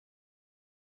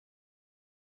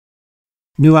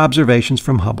New observations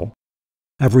from Hubble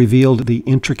have revealed the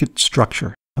intricate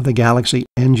structure of the galaxy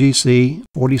NGC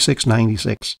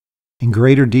 4696 in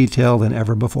greater detail than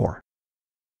ever before.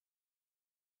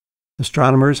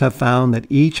 Astronomers have found that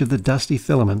each of the dusty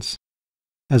filaments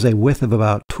has a width of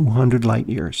about 200 light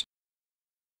years.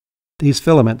 These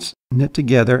filaments knit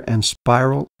together and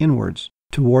spiral inwards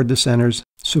toward the center's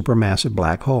supermassive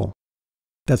black hole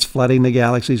that's flooding the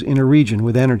galaxy's inner region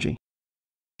with energy,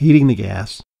 heating the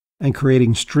gas, and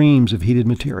creating streams of heated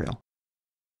material.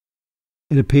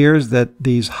 It appears that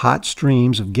these hot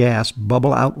streams of gas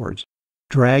bubble outwards,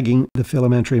 dragging the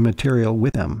filamentary material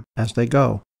with them as they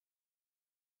go.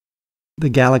 The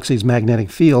galaxy's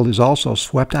magnetic field is also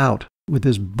swept out with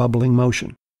this bubbling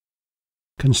motion,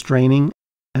 constraining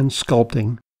and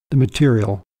sculpting the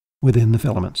material within the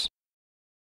filaments.